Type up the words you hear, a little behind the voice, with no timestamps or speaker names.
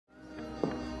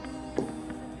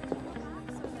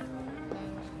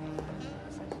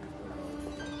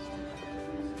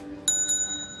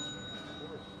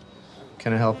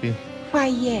Can I help you? Why,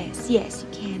 yes, you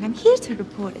can. I'm here to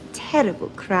report a terrible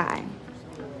crime.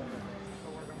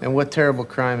 And what terrible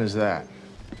crime is that?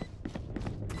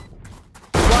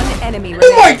 One enemy Oh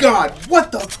my remaining. god!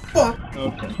 What the fuck?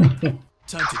 Okay.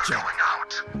 Time to jump.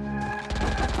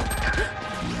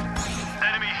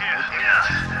 Enemy here.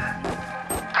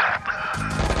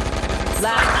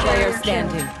 Last player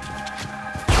standing.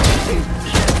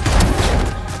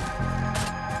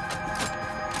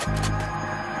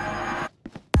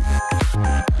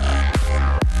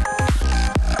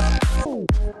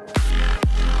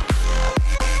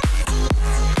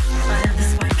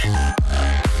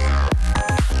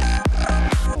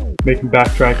 Make him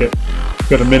backtrack it.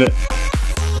 Got a minute.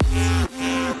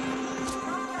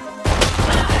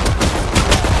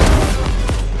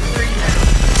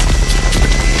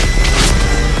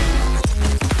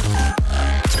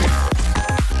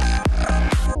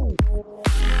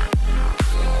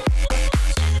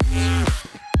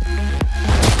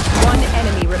 One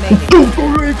enemy remaining.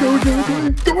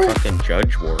 Go away. Fucking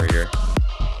Judge Warrior.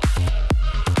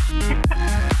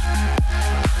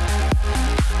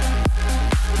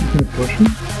 You gonna push him?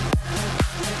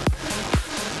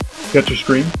 Got your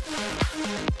screen?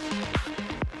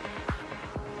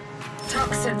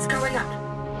 Toxins going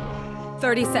up.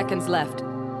 30 seconds left.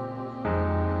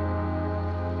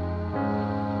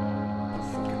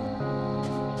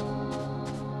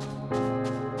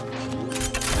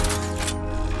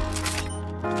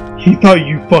 He thought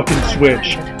you fucking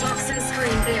switched. Toxin screen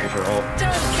there. Those are all.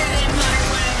 Don't get in my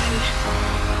way.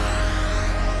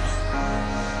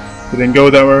 They didn't go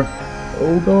that way.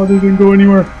 Oh god, they didn't go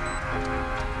anywhere.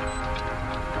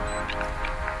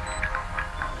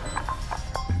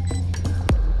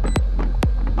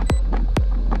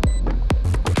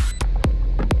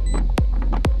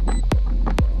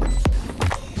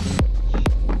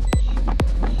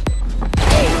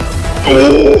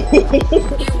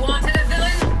 You wanted a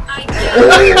villain? I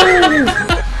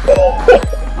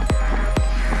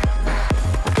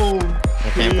I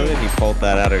can't believe you pulled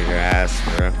that out of your ass,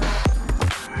 bro.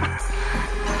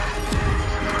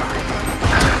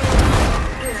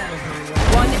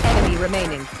 One enemy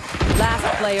remaining. Last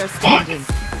player standing.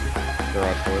 They're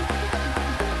on court.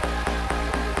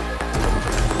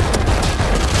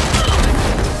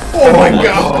 Oh my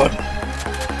god!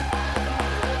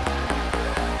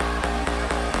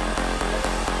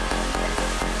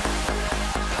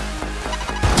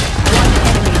 One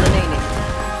enemy remaining.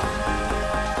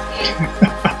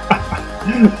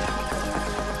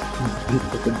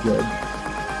 The judge.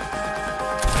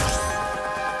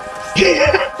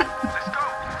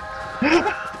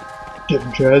 Get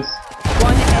him, Chaz.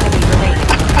 One enemy remaining.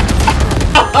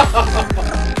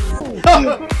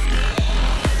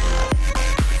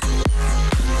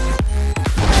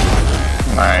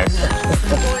 Nice.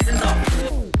 poison's off.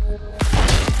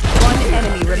 One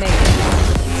enemy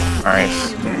remaining.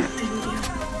 Nice.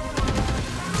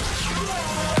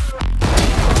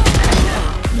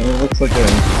 No, it looks like a.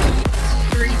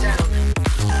 3 down.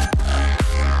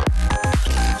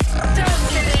 Don't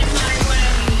get in my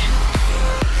way.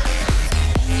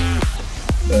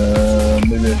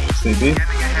 Maybe I should say B.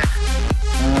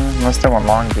 Unless they want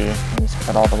long B, he's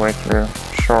cut all the way through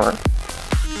short.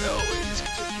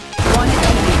 One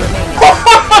enemy remaining.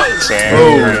 Damn.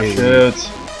 Oh shit.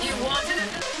 You wanted a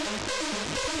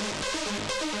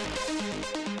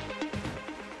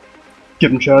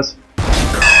Get him, Chaz.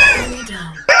 villain?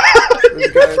 Down.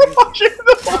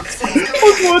 I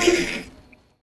was watching.